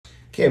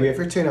Okay, we have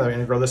here today another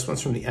integral. This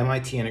one's from the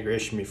MIT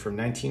integration bee from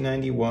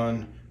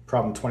 1991,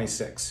 problem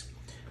 26.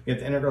 We have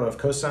the integral of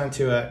cosine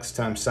 2x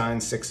times sine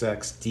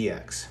 6x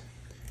dx.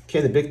 Okay,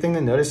 the big thing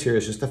to notice here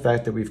is just the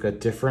fact that we've got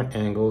different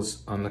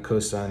angles on the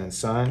cosine and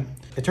sine.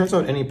 It turns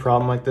out any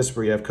problem like this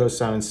where you have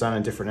cosine and sine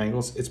on different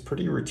angles, it's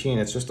pretty routine.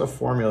 It's just a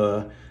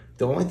formula.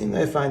 The only thing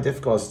that I find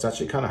difficult is it's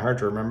actually kind of hard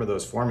to remember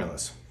those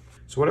formulas.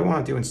 So what I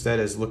want to do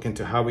instead is look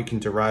into how we can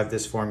derive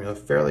this formula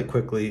fairly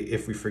quickly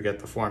if we forget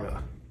the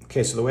formula.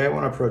 Okay, so the way I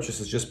want to approach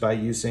this is just by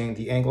using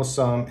the angle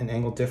sum and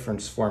angle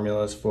difference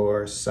formulas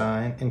for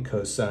sine and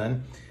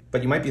cosine.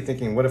 But you might be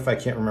thinking, what if I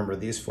can't remember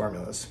these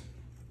formulas?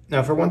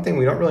 Now, for one thing,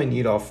 we don't really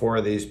need all four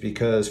of these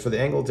because for the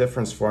angle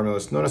difference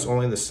formulas, notice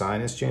only the sign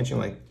is changing.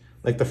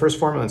 Like the first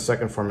formula and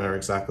second formula are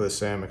exactly the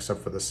same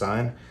except for the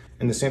sign.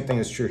 And the same thing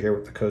is true here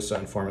with the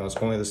cosine formulas,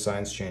 only the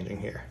sign's changing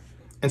here.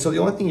 And so the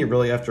only thing you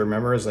really have to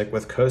remember is like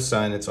with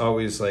cosine, it's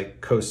always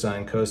like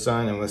cosine,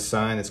 cosine, and with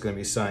sine, it's going to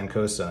be sine,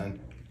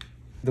 cosine.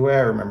 The way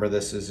I remember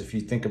this is if you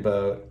think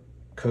about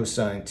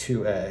cosine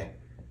 2a,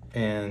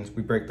 and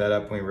we break that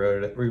up and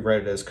we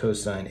write it as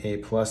cosine a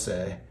plus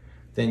a,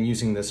 then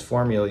using this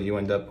formula, you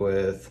end up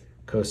with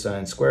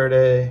cosine squared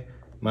a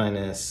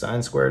minus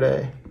sine squared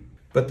a.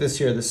 But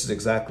this is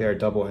exactly our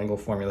double angle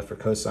formula for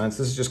cosines.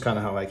 This is just kind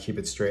of how I keep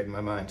it straight in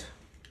my mind.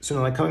 So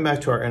now, like coming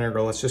back to our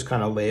integral, let's just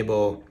kind of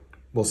label,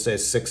 we'll say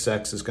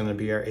 6x is going to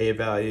be our a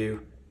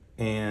value,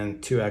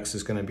 and 2x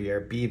is going to be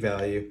our b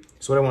value.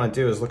 So what I want to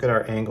do is look at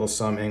our angle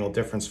sum, angle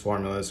difference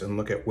formulas and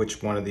look at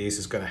which one of these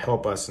is going to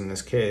help us in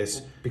this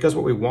case. Because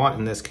what we want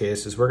in this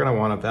case is we're going to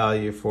want a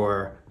value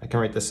for, I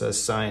can write this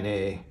as sine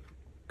a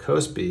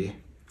cos b.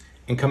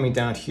 And coming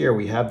down here,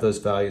 we have those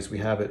values. We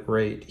have it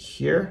right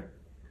here.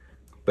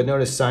 But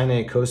notice sine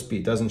a cos b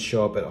doesn't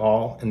show up at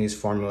all in these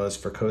formulas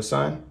for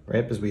cosine,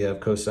 right? Because we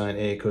have cosine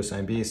a,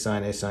 cosine b,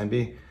 sine a, sine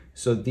b.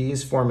 So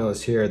these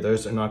formulas here,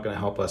 those are not going to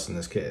help us in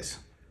this case.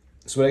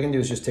 So what I can do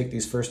is just take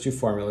these first two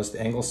formulas,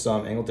 the angle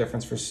sum, angle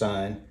difference for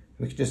sine,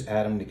 we can just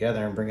add them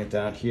together and bring it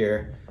down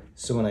here.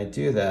 So when I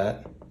do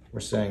that, we're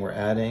saying we're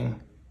adding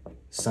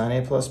sine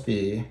a plus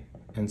b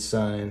and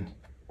sine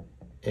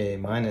a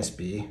minus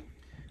b.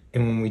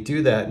 And when we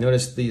do that,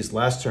 notice these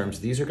last terms,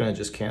 these are going to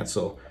just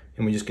cancel,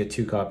 and we just get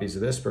two copies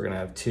of this. We're going to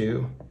have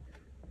 2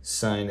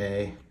 sine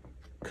a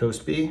cos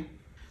b,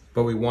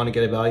 but we want to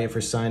get a value for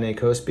sine a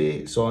cos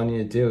b. So all I need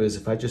to do is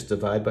if I just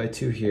divide by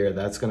 2 here,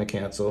 that's going to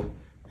cancel.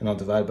 And I'll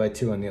divide by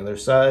 2 on the other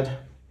side.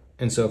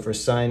 And so for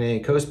sine a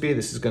cos b,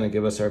 this is going to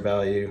give us our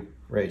value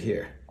right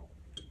here.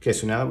 Okay,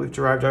 so now that we've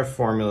derived our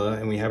formula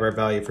and we have our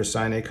value for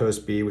sine a cos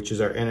b, which is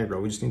our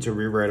integral, we just need to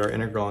rewrite our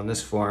integral in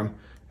this form.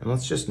 And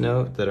let's just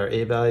note that our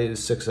a value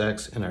is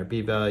 6x and our b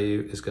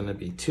value is going to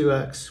be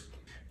 2x.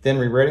 Then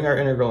rewriting our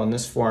integral in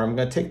this form, I'm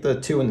going to take the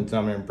 2 in the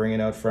denominator and bring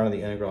it out front of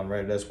the integral and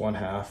write it as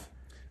 1/2.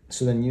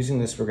 So then using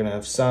this, we're going to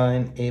have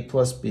sine a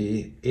plus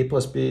b. a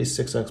plus b,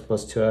 6x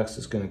plus 2x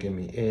is going to give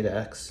me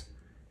 8x.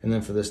 And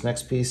then for this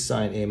next piece,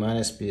 sine a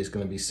minus b is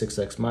going to be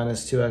 6x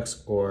minus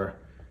 2x, or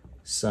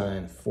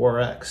sine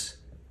 4x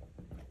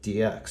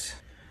dx.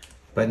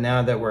 But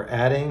now that we're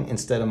adding,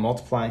 instead of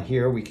multiplying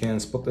here, we can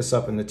split this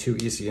up into two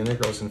easy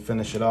integrals and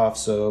finish it off.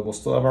 So we'll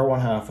still have our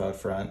 1/2 out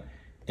front.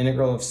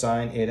 Integral of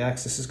sine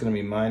 8x, this is going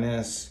to be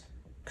minus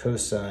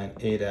cosine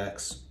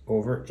 8x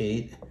over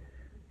 8.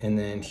 And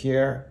then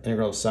here,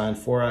 integral of sine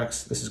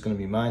 4x, this is going to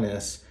be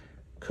minus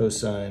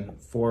cosine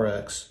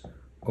 4x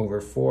over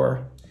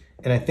 4.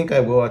 And I think I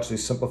will actually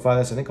simplify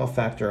this. I think I'll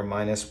factor a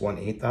minus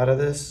 1/8 out of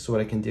this. So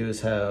what I can do is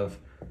have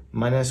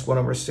minus 1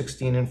 over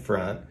 16 in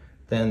front.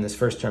 Then this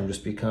first term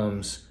just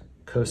becomes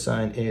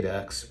cosine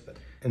 8x.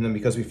 And then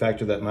because we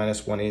factor that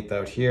minus 1/8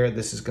 out here,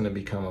 this is going to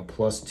become a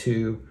plus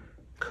 2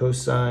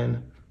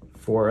 cosine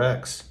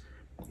 4x.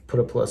 Put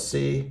a plus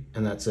c,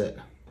 and that's it.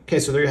 Okay,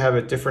 so there you have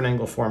it, different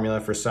angle formula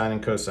for sine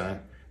and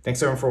cosine.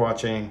 Thanks everyone for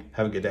watching.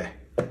 Have a good day.